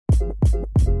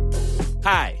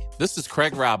Hi, this is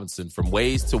Craig Robinson from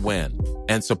Ways to Win,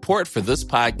 and support for this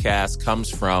podcast comes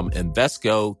from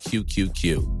Invesco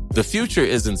QQQ. The future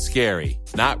isn't scary.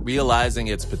 Not realizing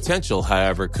its potential,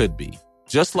 however, could be.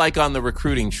 Just like on the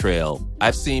recruiting trail,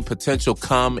 I've seen potential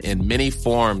come in many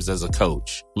forms as a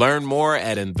coach. Learn more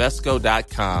at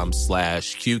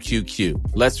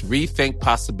Invesco.com/QQQ. Let's rethink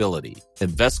possibility.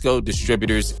 Invesco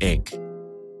Distributors, Inc.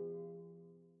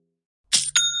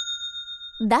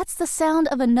 That's the sound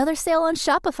of another sale on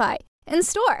Shopify in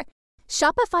store.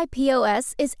 Shopify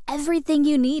POS is everything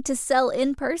you need to sell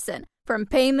in person. From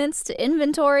payments to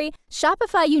inventory,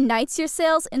 Shopify unites your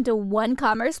sales into one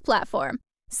commerce platform.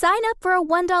 Sign up for a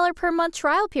 $1 per month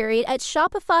trial period at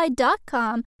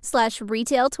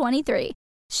shopify.com/retail23.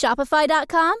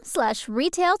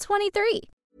 Shopify.com/retail23.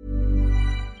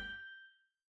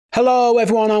 Hello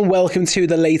everyone and welcome to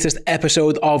the latest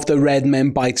episode of the Red Men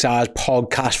Bite Size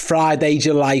podcast. Friday,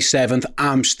 July 7th,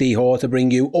 I'm Steve Hoare to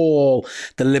bring you all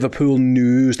the Liverpool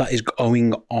news that is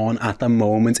going on at the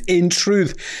moment. In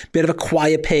truth, bit of a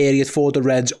quiet period for the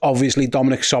Reds. Obviously,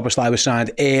 Dominic Szoboszlai was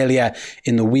signed earlier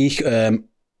in the week.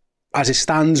 As it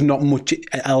stands, not much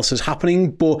else is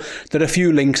happening, but there are a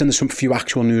few links and there's few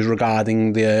actual news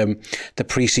regarding the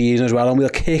pre-season as well. And we'll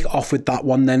kick off with that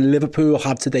one then. Liverpool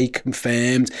have today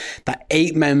confirmed that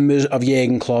 8 members of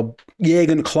Jurgen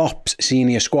Klopp's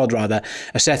senior squad are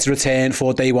set to return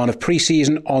for day one of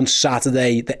pre-season on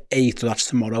Saturday the 8th. That's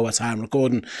tomorrow at time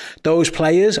recording. Those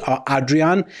players are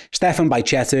Adrian, Stefan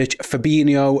Bajcetic,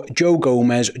 Fabinho, Joe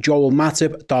Gomez, Joel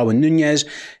Matip, Darwin Núñez,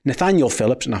 Nathaniel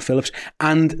Phillips,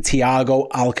 and Thiago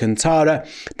Alcantara.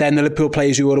 Then the Liverpool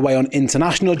players who are away on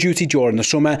international duty during the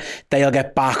summer, they'll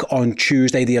get back on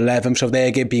Tuesday the 11th, so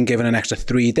they're being given an extra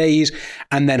 3 days.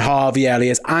 And then Harvey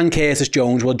Elliott and Curtis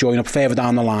Jones will join up further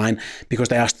down the line because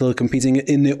they are still competing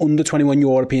in the Under-21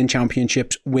 European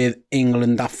Championships with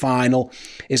England. That final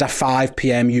is at 5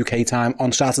 p.m. UK time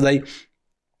on Saturday.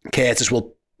 Curtis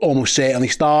will almost certainly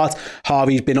start.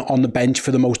 Harvey's been on the bench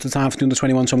for the most of the time for the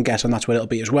Under-21, so I'm guessing that's where it'll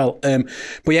be as well.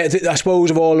 But yeah, I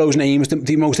suppose of all those names,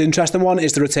 the most interesting one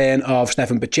is the return of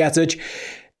Stefan Bajcetic.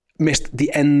 Missed the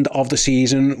end of the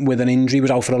season with an injury, was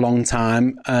out for a long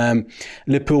time.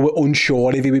 Liverpool were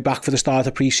unsure if he'd be back for the start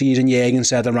of pre-season. Jurgen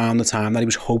said around the time that he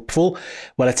was hopeful.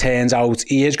 Well, it turns out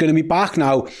he is going to be back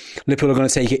now. Liverpool are going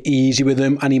to take it easy with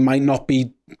him, and he might not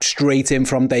be straight in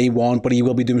from day one, but he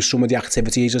will be doing some of the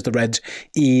activities as the Reds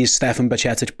ease Stefan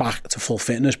Bajcetic back to full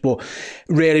fitness. But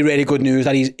really, really good news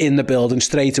that he's in the building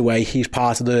straight away. He's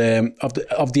part of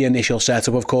the initial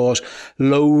setup, of course.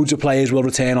 Loads of players will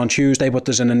return on Tuesday, but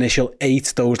there's an initial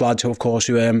 8. Those lads who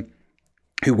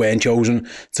weren't chosen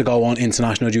to go on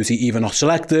international duty, either not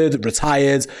selected,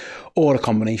 retired, or a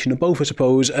combination of both, I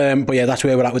suppose. But yeah, that's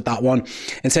where we're at with that one.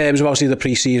 In terms of obviously the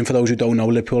pre-season, for those who don't know,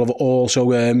 Liverpool have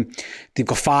also, they've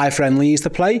got 5 friendlies to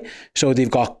play. So they've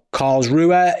got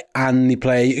Karlsruhe and they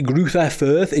play Greuther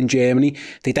Fürth in Germany.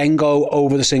 They then go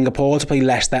over to Singapore to play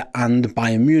Leicester and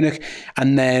Bayern Munich.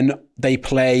 And then they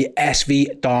play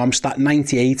SV Darmstadt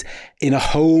 98 in a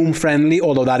home friendly,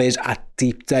 although that is at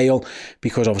Deepdale,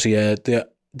 because obviously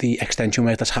the extension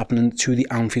work that's happening to the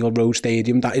Anfield Road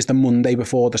Stadium, that is the Monday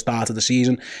before the start of the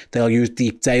season. They'll use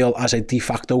Deepdale as a de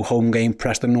facto home game,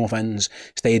 Preston North End's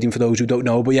stadium, for those who don't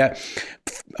know. But yeah,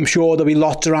 I'm sure there'll be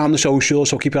lots around the socials,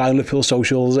 so keep an eye on Liverpool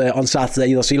socials on Saturday.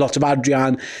 You'll see lots of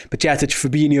Adrian, Bajcetic,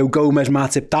 Fabinho, Gomez,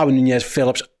 Matip, Darwin Núñez,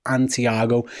 Phillips and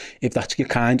Thiago, if that's your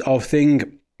kind of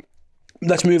thing.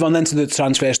 Let's move on then to the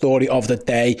transfer story of the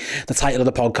day. The title of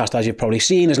the podcast, as you've probably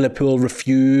seen, is Liverpool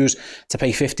refuse to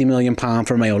pay £50 million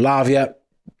for Romeo Lavia.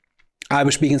 I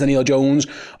was speaking to Neil Jones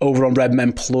over on Red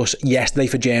Men Plus yesterday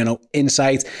for Journal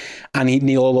Insight, and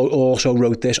Neil also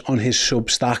wrote this on his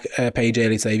Substack page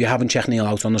earlier today. If you haven't checked Neil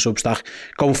out on the Substack,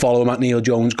 go and follow him at Neil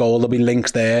Jones Gold. There'll be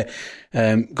links there.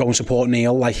 Go and support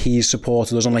Neil like he's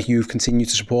supported us and like you've continued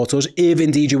to support us, if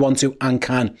indeed you want to and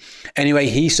can. Anyway,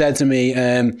 he said to me,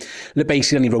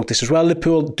 basically, and he wrote this as well,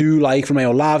 Liverpool do like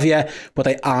Romeo Lavia, but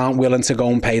they aren't willing to go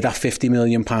and pay that £50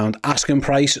 million asking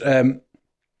price.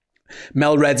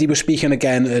 Mel Reddy was speaking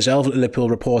again as a Liverpool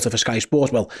reporter for Sky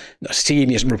Sports, well, a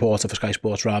senior reporter for Sky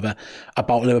Sports rather,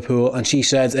 about Liverpool, and she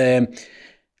said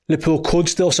Liverpool could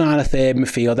still sign a third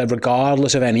midfielder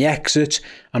regardless of any exits,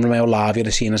 and Romeo Lavia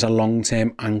is seen as a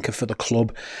long-term anchor for the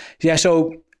club. Yeah,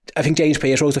 so I think James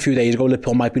Pearce wrote a few days ago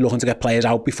Liverpool might be looking to get players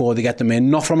out before they get them in,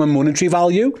 not from a monetary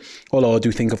value, although I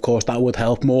do think of course that would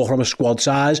help, more from a squad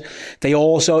size. They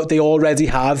already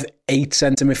have 8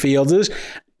 centre midfielders.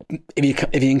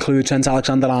 if you include Trent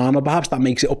Alexander-Arnold, perhaps that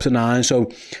makes it up to 9. So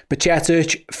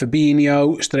Bajcetic,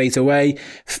 Fabinho straight away.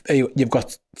 You've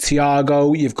got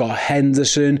Thiago, you've got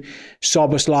Henderson,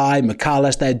 Szoboszlai,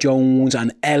 McAllister, Jones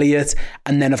and Elliott.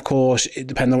 And then, of course,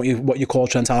 depending on what you call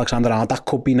Trent Alexander-Arnold, that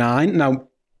could be 9. Now,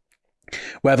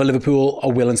 whether Liverpool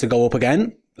are willing to go up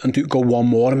again and go one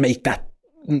more and make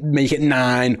it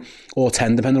 9 or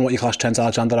 10, depending on what you class Trent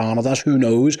Alexander-Arnold as, who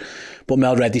knows. But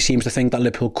Mel Reddy seems to think that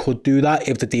Liverpool could do that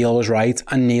if the deal was right,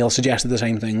 and Neil suggested the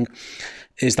same thing,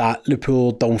 is that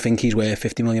Liverpool don't think he's worth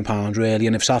 £50 million really,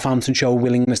 and if Southampton show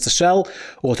willingness to sell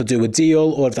or to do a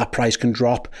deal, or if that price can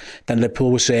drop, then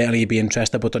Liverpool will certainly be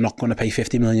interested, but they're not going to pay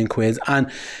 50 million quid. And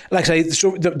like I say,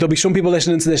 so there'll be some people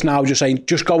listening to this now just saying,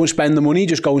 just go and spend the money,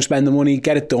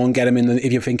 get it done, get him in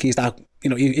if you think he's that,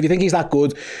 if you think he's that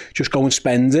good, just go and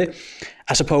spend it.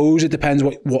 I suppose it depends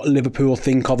what Liverpool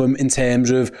think of him in terms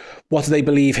of what do they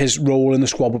believe his role in the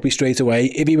squad would be straight away.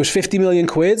 If he was 50 million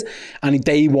quid and he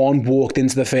day one walked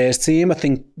into the first team, I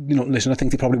think, I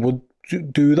think they probably would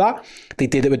do that. They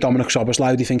did it with Dominic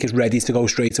Szoboszlai, who I think is ready to go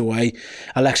straight away.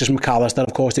 Alexis McAllister,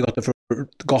 of course, they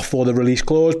got for the release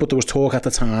clause, but there was talk at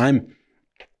the time,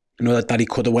 that he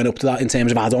could have went up to that in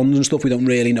terms of add-ons and stuff. We don't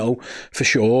really know for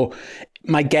sure.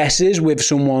 My guess is with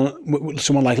someone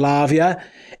like Lavia,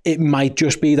 it might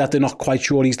just be that they're not quite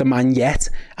sure he's the man yet,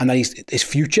 and that his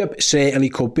future certainly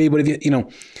could be. But if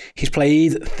he's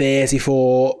played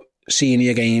 34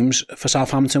 senior games for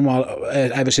Southampton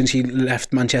ever since he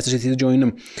left Manchester City to join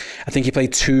them. I think he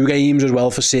played 2 games as well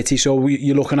for City. So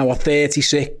you're looking at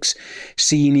 36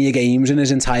 senior games in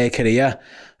his entire career.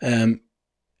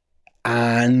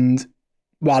 And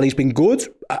while he's been good,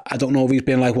 I don't know if he's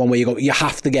been like one where you go, you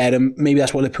have to get him. Maybe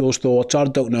that's what Liverpool's thoughts are. I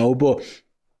don't know, but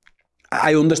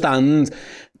I understand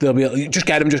they'll be just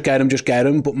get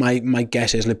him. But my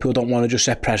guess is Liverpool don't want to just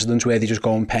set precedents where they just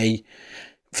go and pay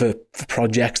for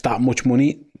projects that much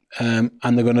money, and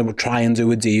they're going to try and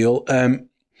do a deal.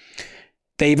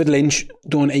 David Lynch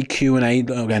done a Q&A.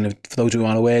 Again, for those who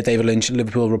aren't aware, David Lynch,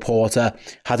 Liverpool reporter,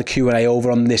 had a Q&A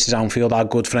over on This Is Anfield, our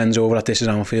good friends over at This Is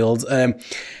Anfield.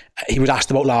 He was asked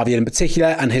about Lavia in particular,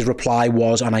 and his reply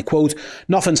was, and I quote,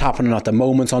 "Nothing's happening at the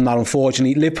moment on that,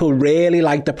 unfortunately. Liverpool really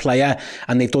like the player,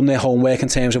 and they've done their homework in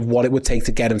terms of what it would take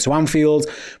to get him to Anfield,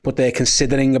 but they're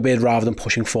considering a bid rather than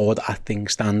pushing forward as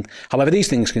things stand. However, these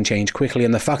things can change quickly,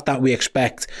 and the fact that we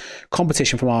expect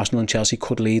competition from Arsenal and Chelsea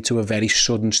could lead to a very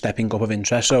sudden stepping up of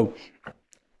interest." So,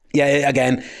 yeah,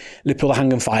 again, Liverpool are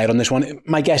hanging fire on this one.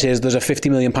 My guess is there's a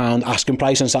 £50 million asking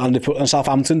price, and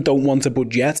Southampton don't want to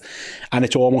budge yet, and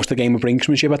it's almost a game of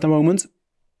brinksmanship at the moment.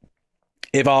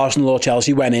 If Arsenal or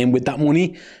Chelsea went in with that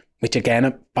money, which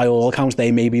again, by all accounts,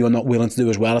 they maybe are not willing to do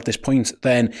as well at this point,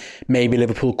 then maybe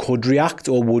Liverpool could react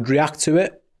or would react to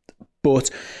it. But,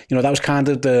 that was kind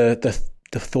of the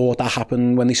thought that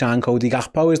happened when they signed Cody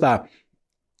Gakpo, is that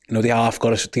they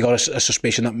got a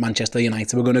suspicion that Manchester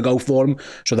United were going to go for him,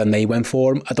 so then they went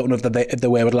for him. I don't know if they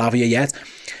were with Lavia yet.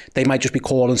 They might just be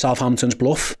calling Southampton's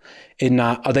bluff in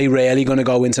that, are they really going to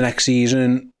go into next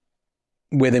season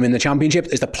with him in the Championship?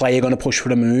 Is the player going to push for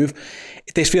a move?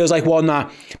 This feels like one that,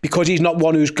 because he's not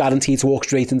one who's guaranteed to walk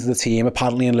straight into the team,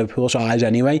 apparently in Liverpool's eyes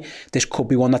anyway, this could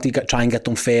be one that they try and get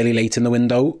done fairly late in the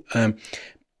window.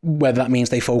 Whether that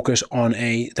means they focus on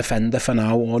a defender for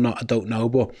now or not, I don't know.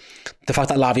 But the fact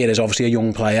that Lavia is obviously a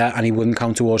young player and he wouldn't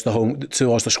count towards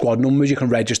the squad numbers, you can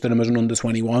register him as an under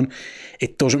 21.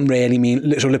 It doesn't really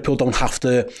mean, so Liverpool don't have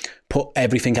to put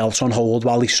everything else on hold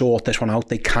while they sort this one out.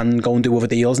 They can go and do other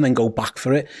deals and then go back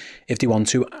for it if they want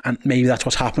to, and maybe that's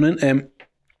what's happening.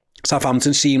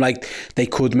 Southampton seem like they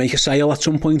could make a sale at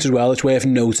some point as well. It's worth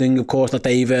noting, of course, that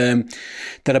they're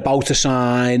about to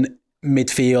sign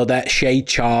midfielder Shea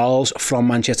Charles from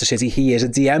Manchester City. He is a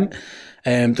DM.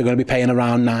 They're going to be paying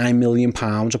around £9 million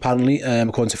apparently,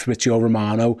 according to Fabrizio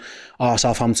Romano.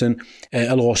 Southampton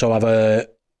will also have a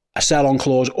sell-on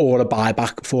clause or a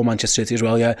buyback for Manchester City as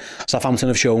well. Yeah, Southampton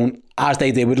have shown, as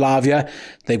they did with Lavia,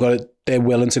 they're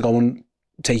willing to go and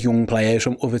take young players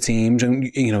from other teams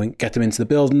and get them into the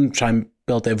building, try and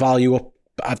build their value up,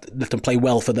 let them play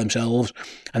well for themselves,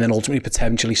 and then ultimately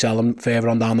potentially sell them further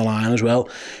on down the line as well.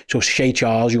 So Shea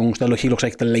Charles, youngster, he looks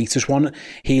like the latest one.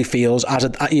 He feels,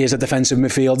 he is a defensive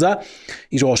midfielder,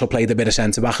 he's also played a bit of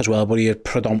centre-back as well, but he is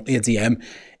predominantly a DM.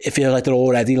 It feels like they're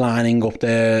already lining up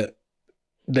their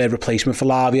replacement for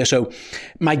Lavia. So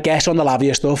my guess on the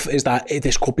Lavia stuff is that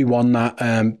this could be one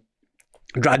that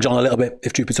drags on a little bit,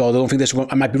 if truth be told. I don't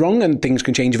think I might be wrong, and things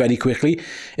can change very quickly.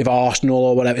 If Arsenal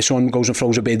or whatever, if someone goes and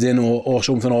throws a bid in or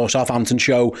something, or Southampton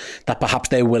show that perhaps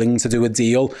they're willing to do a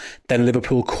deal, then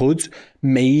Liverpool could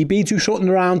maybe do something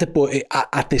around it, but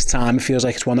at this time it feels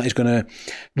like it's one that is going to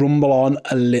rumble on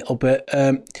a little bit.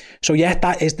 So yeah,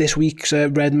 that is this week's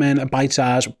Redmen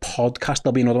Bite-Size podcast.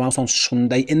 There'll be another one out on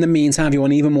Sunday. In the meantime, if you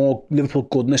want even more Liverpool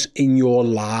goodness in your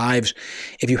lives,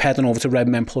 if you head on over to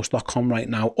redmenplus.com right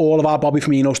now, all of our Bobby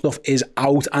Firmino stuff is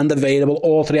out and available.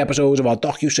 All 3 episodes of our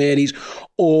docuseries,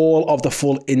 all of the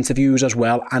full interviews as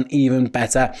well, and even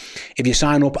better, if you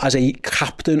sign up as a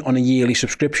captain on a yearly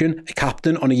subscription,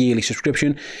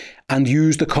 and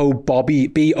use the code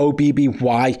BOBBY,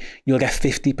 BOBBY, you'll get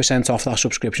 50% off that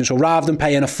subscription. So rather than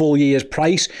paying a full year's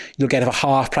price, you'll get it for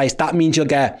half price. That means you'll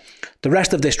get the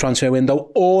rest of this transfer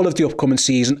window, all of the upcoming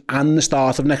season, and the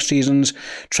start of next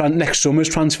summer's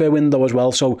transfer window as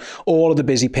well. So all of the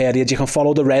busy periods, you can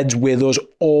follow the Reds with us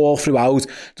all throughout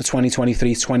the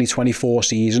 2023-2024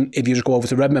 season. If you just go over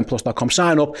to redmenplus.com,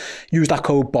 sign up, use that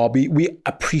code BOBBY. We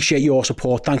appreciate your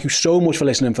support. Thank you so much for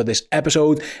listening for this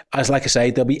episode. As like I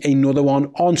say, there'll be another one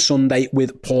on Sunday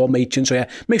with Paul Machin. So yeah,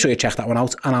 make sure you check that one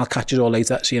out, and I'll catch you all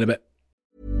later. See you in a bit.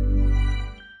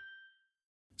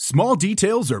 Small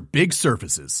details are big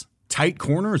surfaces. Tight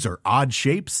corners are odd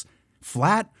shapes.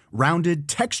 Flat, rounded,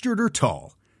 textured, or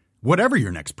tall. Whatever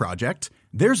your next project,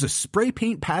 there's a spray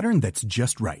paint pattern that's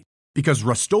just right. Because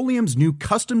Rust-Oleum's new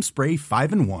Custom Spray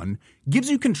 5-in-1 gives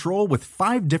you control with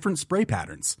 5 different spray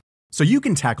patterns. So you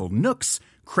can tackle nooks,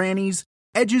 crannies,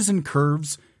 edges, and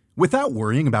curves without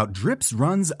worrying about drips,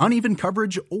 runs, uneven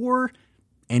coverage, or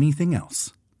anything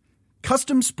else.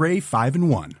 Custom Spray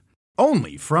 5-in-1.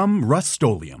 Only from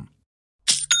Rust-Oleum.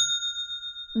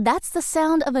 That's the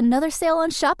sound of another sale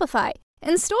on Shopify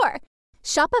in-store.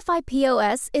 Shopify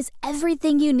POS is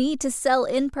everything you need to sell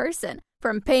in person.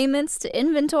 From payments to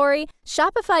inventory,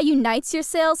 Shopify unites your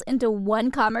sales into one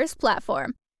commerce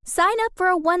platform. Sign up for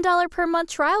a $1 per month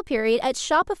trial period at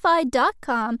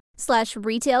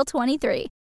shopify.com/retail23.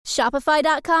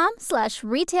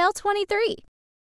 Shopify.com/retail23.